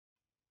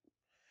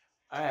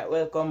Alright,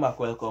 welcome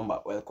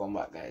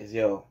back, guys.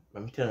 Yo,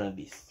 let me tell you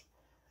this.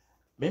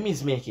 Me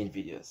is making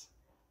videos.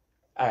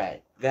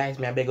 Alright, guys,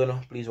 me I beg you,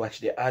 please watch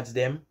the ads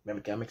them. Me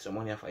can make some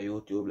money off of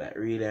YouTube, like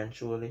really and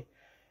truly.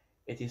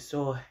 It is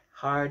so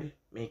hard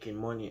making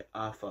money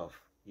off of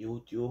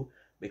YouTube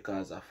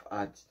because of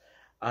ads.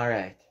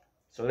 Alright,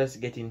 so let's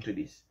get into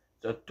this.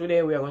 So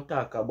today we are going to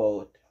talk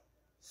about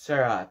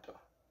Serato.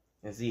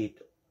 Is it?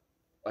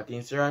 What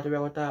in Serato we are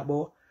going to talk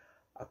about?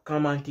 A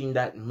common thing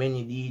that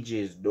many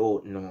DJs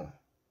don't know.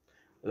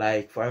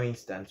 Like for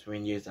instance,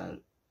 when there's a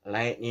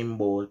lightning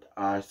bolt,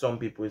 or some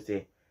people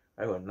say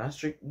I got a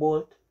strict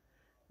bolt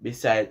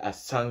beside a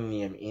song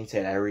name inside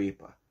a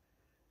rapper.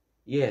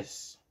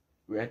 Yes,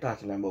 we are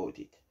talking about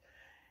it.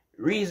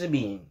 Reason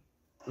being,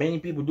 many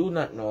people do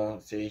not know,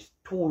 so there's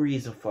two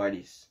reasons for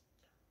this.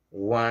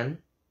 One,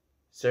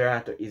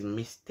 Serato is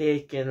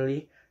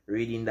mistakenly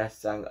reading that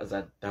song as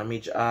a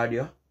damaged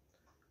audio.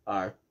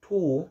 Or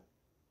two,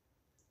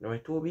 number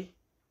two be,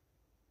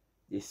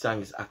 this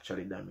song is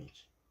actually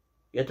damaged.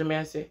 You get what me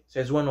I say? So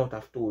it's one out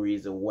of two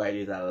reasons why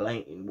there's a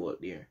lightning bolt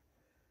there.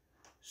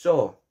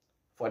 So,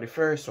 for the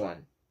first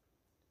one,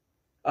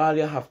 all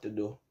you have to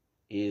do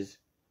is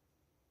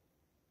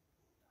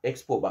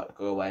export back the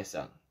cover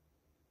song.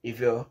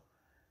 If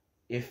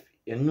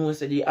you know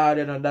that the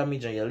audio no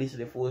damage and you listen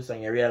to the full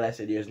song, you realize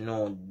that there's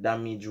no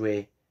damage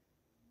where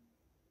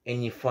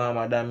any form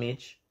of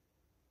damage,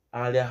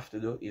 all you have to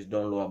do is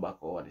download back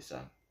over the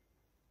song.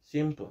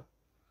 Simple.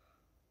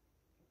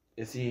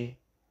 You see,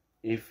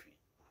 if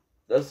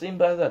as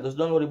simple as that, just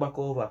download it back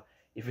over.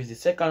 If it's the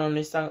second on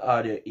the song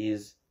audio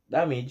is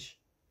damaged,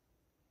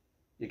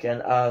 you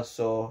can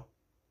also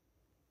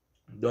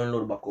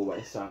download back over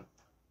the song.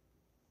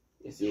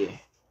 You see,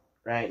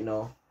 right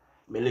now,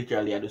 me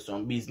literally I do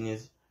some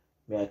business.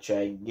 I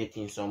try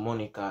getting some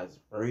money because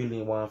I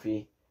really want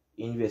to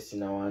invest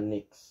in our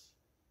next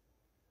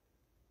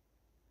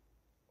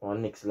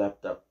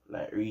laptop.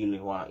 Like really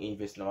want to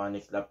invest in our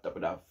next laptop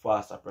with a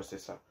faster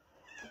processor.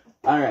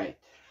 Alright.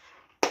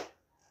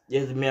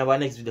 Yes, me have a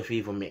next video for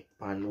you to make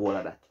and all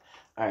of that.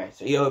 Alright,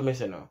 so you me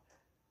say now.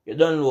 You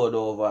download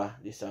over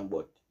this song,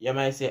 but you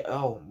might say,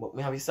 oh, but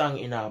me have a song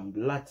in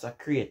lots of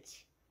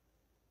crates.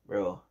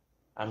 Bro,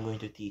 I'm going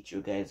to teach you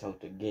guys how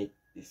to get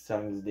the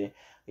songs there.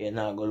 You're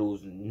not going to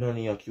lose none of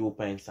your cue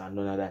points and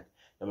none of that.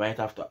 You might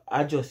have to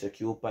adjust your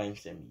cue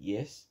points,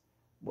 yes,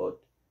 but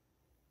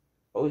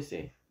what we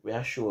say, we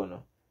are sure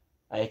now.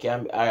 I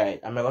can,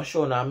 alright, I'm going to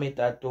show now a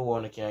method to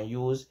one you can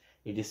use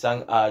if the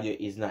song audio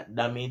is not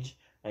damaged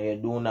and you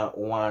do not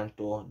want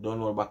to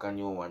download back a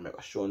new one. I'm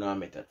show now a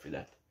method for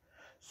that.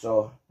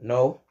 So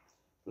now,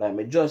 like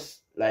me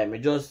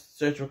just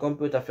search my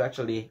computer for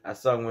actually a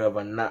song where have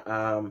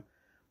a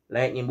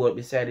lightning bolt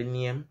beside the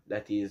name.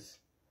 That is,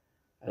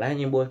 a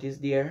lightning bolt is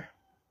there,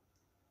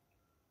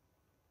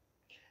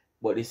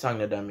 but the song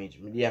no damage.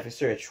 Me have to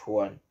search for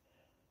one.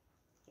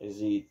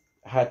 Is it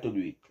had to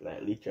do it,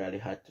 like literally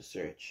had to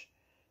search,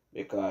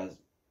 because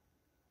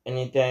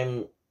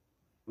anytime,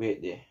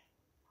 wait there.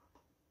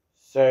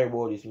 Sorry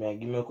about this, man.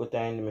 Give me a good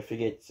time. Me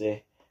forget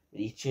say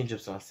they change up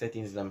some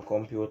settings in my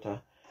computer,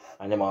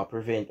 and them will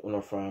prevent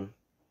you from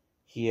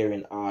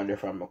hearing order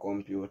from my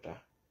computer.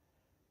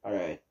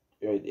 Alright,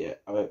 right there.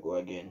 I will go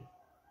again.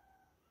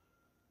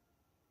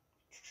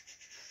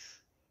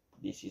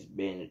 This is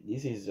Ben.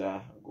 This is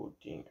a good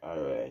thing.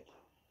 Alright.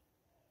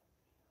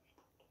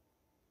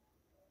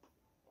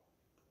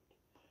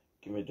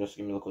 Give me a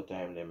little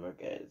time then,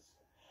 guys.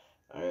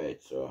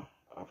 Alright, so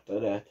after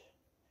that,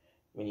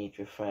 we need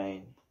to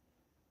find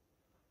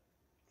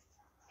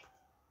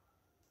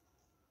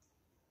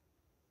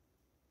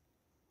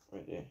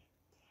right there.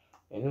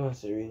 I know I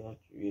say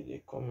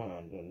really come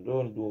on,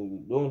 don't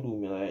do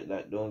me like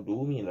that. Don't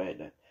do me like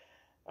that.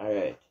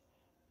 Alright.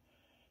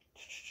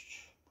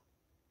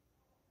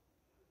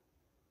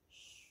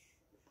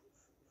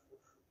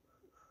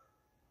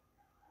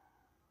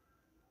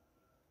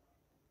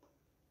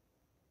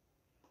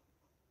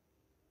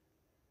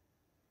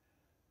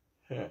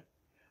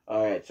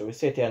 Alright, so we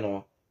set here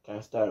now.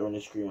 Can start running the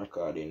screen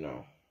recording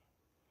now.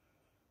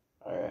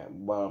 Alright,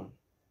 bam.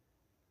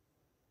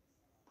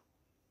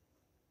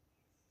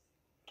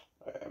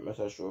 Alright,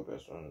 message show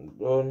person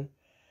done.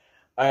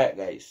 Alright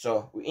guys,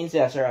 so we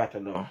inside Serato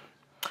now.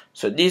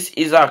 So this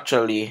is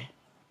actually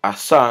a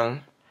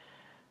song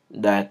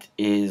that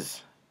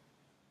is,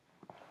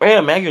 well,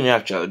 I'm giving you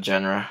actual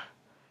genre.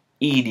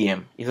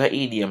 EDM. It's an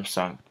EDM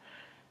song.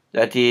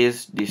 That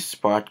is this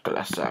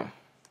particular song.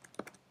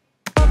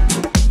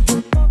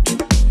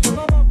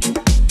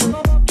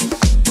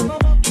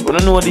 I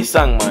don't know this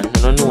song, man. I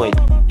don't know it.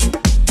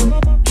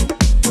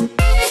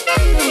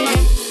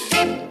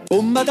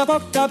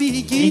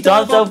 It's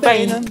also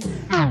fine.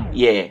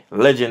 Yeah,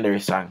 legendary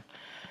song.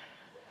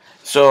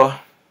 So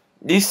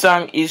this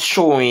song is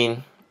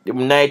showing the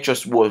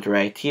nitrous bolt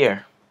right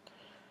here.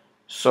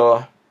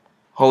 So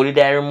how did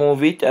I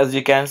remove it? As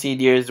you can see,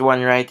 there is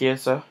one right here.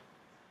 So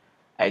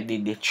I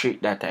did the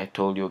trick that I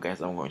told you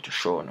guys I'm going to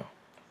show now.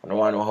 I don't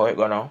want to know how it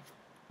go now.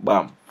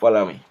 Bam,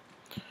 follow me.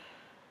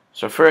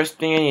 So first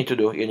thing you need to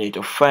do, you need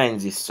to find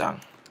this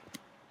song.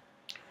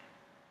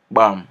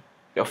 Bam,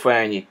 you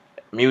find it.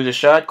 Use the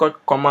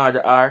shortcut Command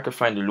R to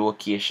find the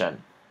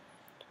location.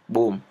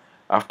 Boom.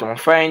 After I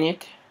find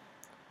it,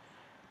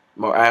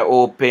 I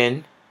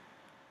open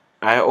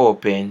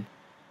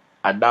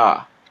a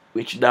DAW.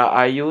 Which DAW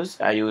I use?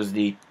 I use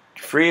the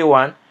free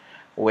one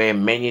where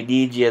many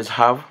DJs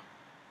have,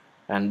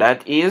 and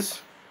that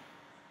is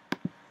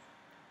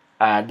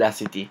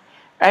Audacity.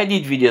 I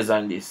did videos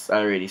on this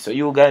already, so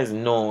you guys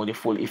know the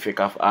full effect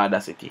of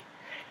Audacity.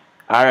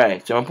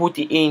 Alright, so I put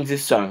it in the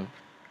song.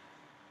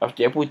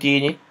 After you put it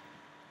in it,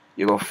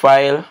 you go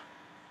File,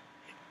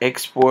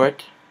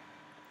 Export.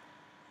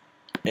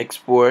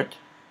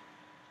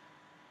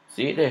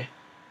 See it there?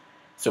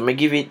 So I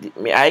give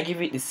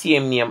it the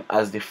same name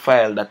as the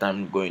file that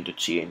I'm going to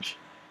change.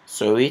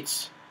 So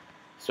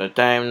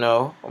time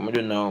now. What I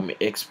do now, I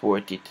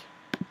export it.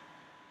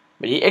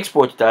 But I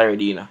export it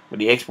already, you know.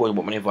 But I export,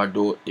 but I never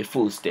do the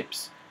full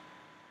steps.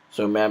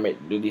 So I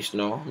do this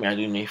now. I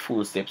do the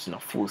full steps, you know.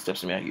 Full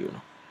steps, I do, you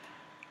know.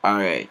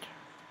 Alright.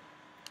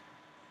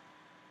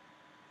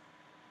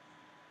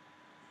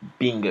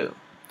 Bingo.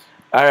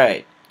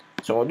 Alright.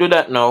 So I do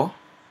that now.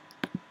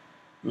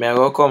 I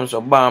go come,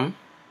 so bam.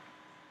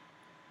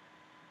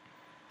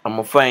 I'm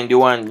gonna find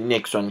the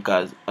next one,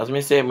 cause as I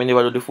say, I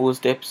never do the full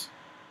steps.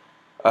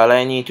 All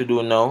I need to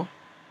do now,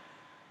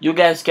 you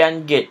guys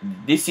can get,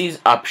 this is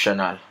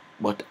optional,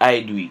 but I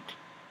do it.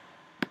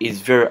 It's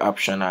very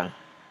optional.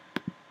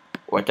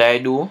 What I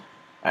do,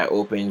 I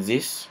open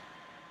this,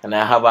 and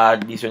I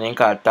have this one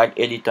called tag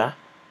editor.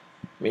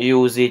 I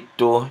use it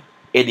to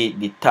edit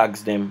the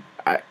tags them,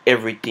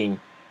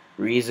 everything.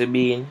 Reason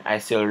being, I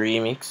sell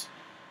remix.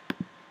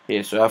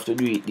 Yeah, so I have to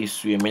do it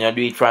this way. I mean, I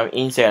do it from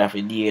inside of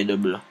the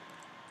DAW.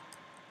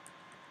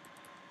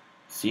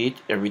 See it?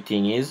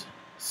 Everything is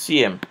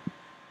same.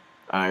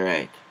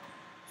 Alright.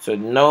 So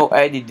now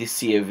I did the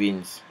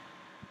savings.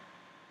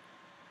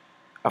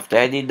 After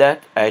I did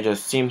that, I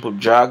just simple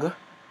drag,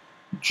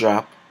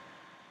 drop,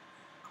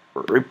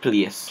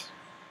 replace.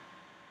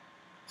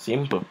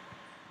 Simple.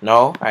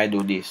 Now I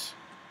do this.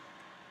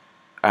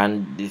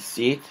 And this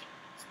it.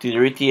 Still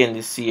retain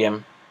the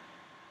same.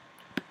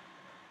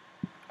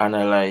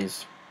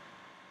 Analyze.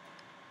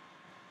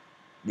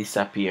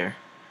 Disappear.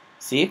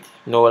 See it?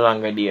 No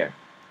longer there.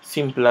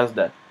 Simple as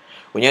that.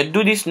 When you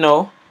do this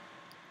now,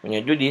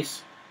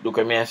 look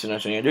at me and see now.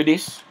 So when you do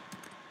this,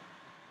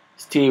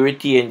 still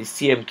retain the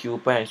same cue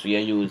points you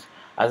use.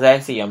 As I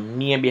say, you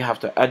maybe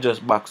have to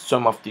adjust back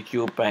some of the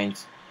cue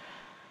points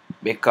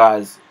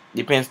because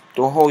depends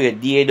to how your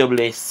DAW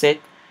is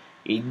set.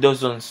 It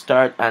doesn't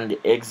start on the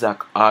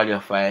exact audio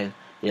file.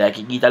 Like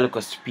you get a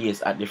little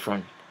space at the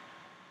front.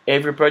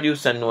 Every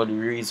producer knows the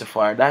reason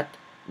for that.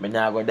 But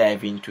now I'm gonna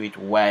dive into it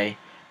why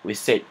we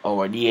set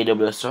our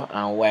DAW so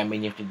and why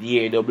many of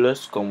the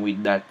DAWs come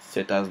with that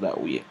set as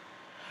that way.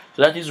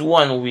 So that is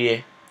one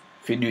way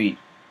to do it.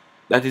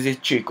 That is a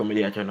trick I'm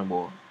talking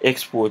about.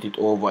 Export it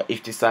over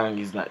if the song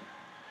is not.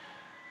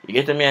 You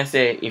get to me and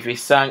say if a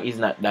song is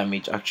not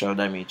damaged, actual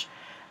damage.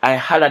 I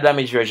had a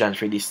damaged version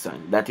for this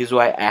song. That is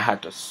why I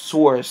had to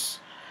source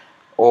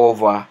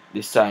over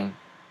the song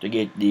to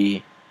get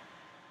the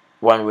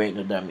one where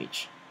no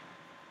damage.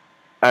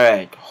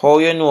 Alright, how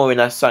you know when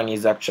a song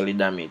is actually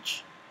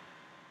damaged?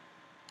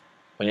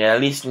 When you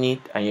listen it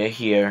and you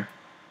hear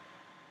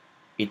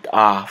it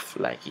off,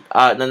 like it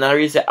not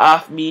really say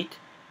half beat,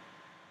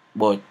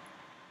 but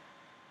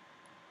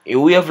a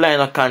waveline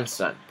are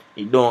constant.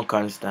 It don't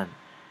constant.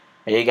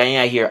 And you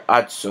can hear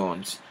odd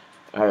sounds.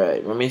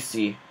 Alright, let me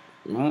see.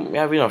 We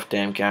have enough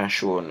time can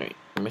show me.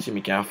 Let me see if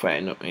we can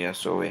find nothing here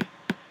so way.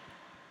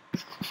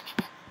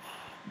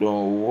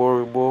 Don't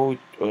worry about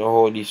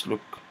how this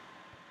look.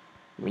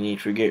 We need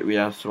to get rid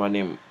of some of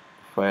them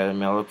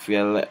files. I look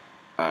for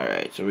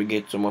alright, so we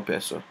get some up here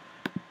so.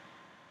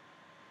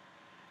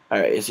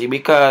 Alright, you see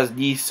because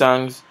these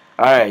songs,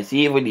 alright,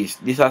 see even this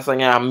is a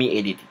song I me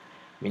edit.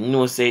 I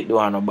know say it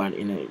don't have no band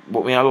in it.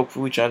 But when I look for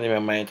which one I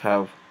might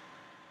have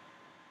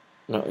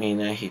nothing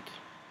in a hit.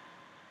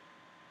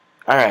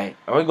 Alright,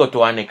 and we go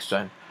to our next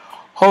one.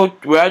 How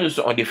we are do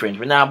something different.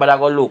 We now better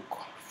go look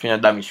for the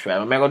damage file.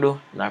 What am I gonna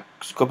do? In a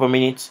couple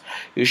minutes,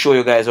 we show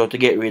you guys how to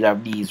get rid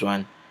of these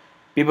one.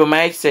 People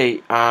might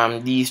say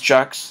these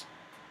tracks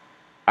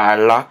are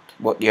locked,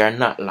 but they are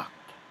not locked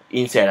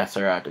inside of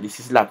Serato. This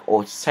is locked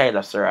outside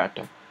of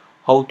Serato.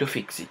 How to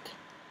fix it?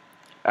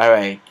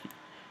 Alright.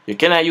 You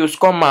cannot use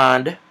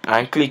command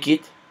and click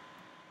it.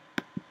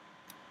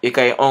 You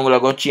can only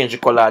go change the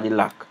color of the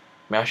lock.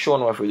 I'll show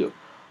you what we do.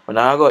 When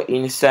I go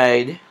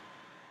inside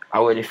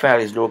where the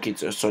file is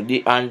located, so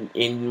and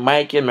in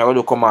my case, I'm going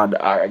to do command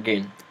R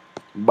again.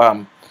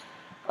 Bam.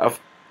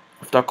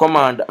 After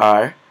command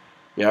R,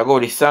 you go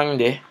the song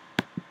there.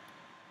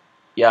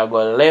 You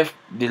go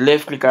the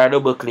left click or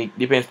double click,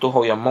 depends to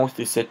how your mouse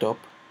is set up.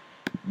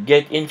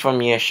 Get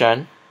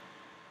information.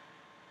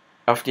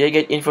 After you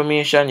get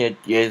information,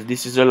 yes,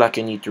 this is the lock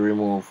you need to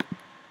remove.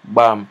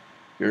 Bam.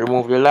 You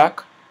remove the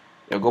lock.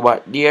 You go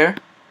back there.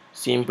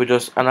 Simple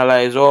just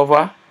analyze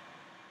over.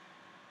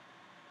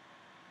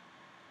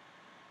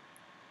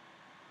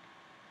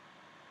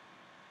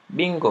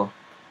 Bingo.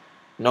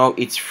 Now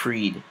it's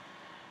freed.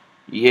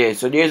 Yeah,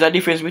 so there's a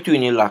difference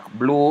between a lock.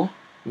 Blue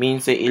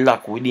means a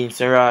lock within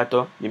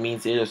Serato. It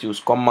means you just use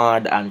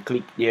command and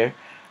click there,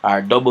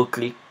 or double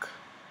click.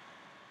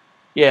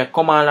 Yeah,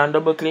 command and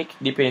double click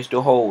depends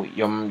to how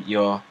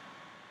your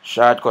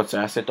shortcuts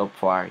are set up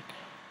for it.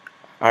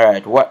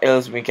 Alright, what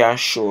else we can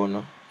show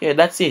now? Yeah,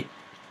 that's it.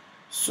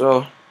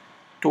 So,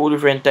 two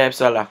different types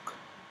of lock.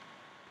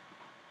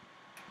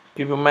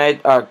 People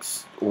might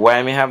ask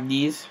why me have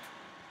these.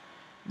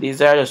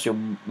 These are just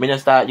me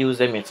just start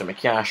using them yet, so I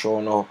can't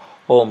show now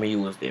how me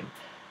use them.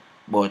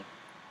 But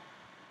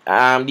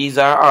these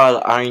are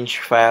all orange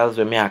files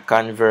where me I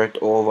convert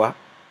over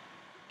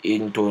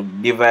into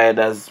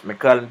dividers. I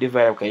call them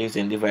divider because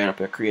using divider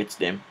to create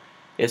them.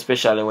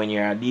 Especially when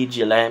you're a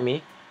DJ like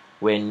me.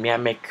 When me I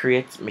make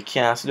crates, me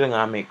can't sit down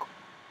and make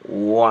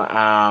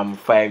one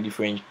 5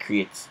 different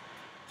crates.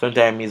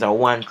 Sometimes it's a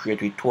one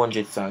crate with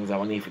 200 songs. I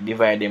want to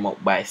divide them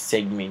up by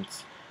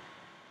segments.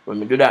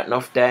 When I do that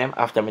enough time,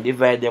 after I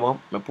divide them up,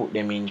 I put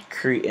them in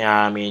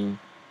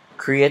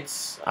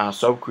crates and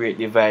sub-crate,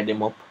 divide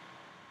them up,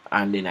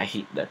 and then I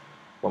hit that.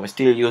 But I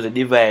still use the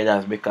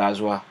dividers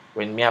because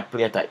when I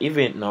play at an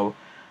event now,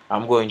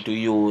 I'm going to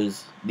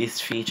use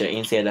this feature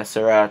inside the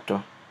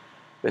Serato.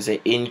 We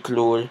say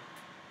include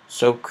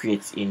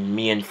sub-crates in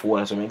main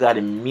folder. So I got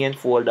the main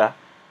folder,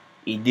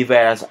 it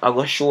dividers I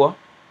go show.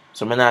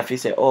 So I not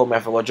say, oh, I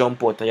forgot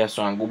jump out here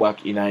so and go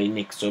back in a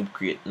next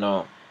sub-crate.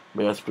 No.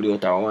 But just play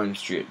out one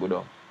straight go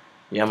down.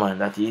 Yeah man,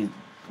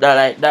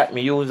 that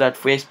me use that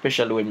for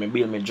especially when me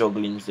build my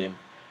jugglings them.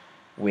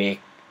 Where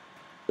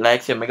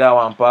like say me got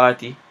one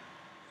party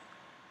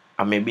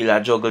and me build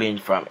a juggling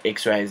from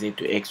XYZ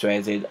to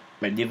XYZ.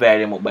 Me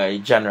divide them up by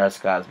genres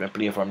cause me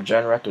play from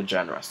genre to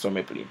genre. So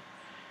me play.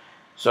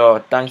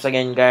 So thanks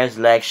again guys,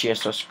 like, share,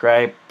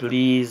 subscribe.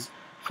 Please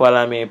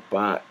follow me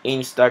on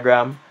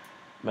Instagram.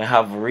 Me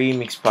have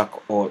remix pack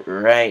out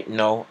right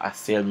now. I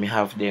sell me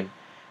have them.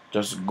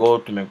 Just go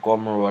to my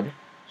Worlhed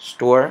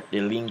store. The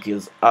link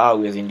is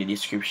always in the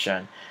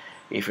description.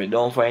 If you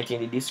don't find it in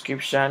the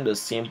description,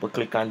 just simply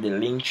click on the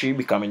link tree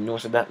because I know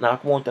so that now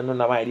come out and none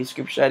of my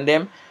description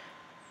them.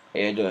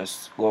 You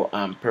just go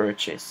and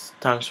purchase.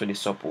 Thanks for the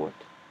support.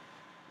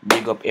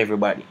 Big up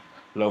everybody.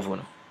 Love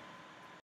you.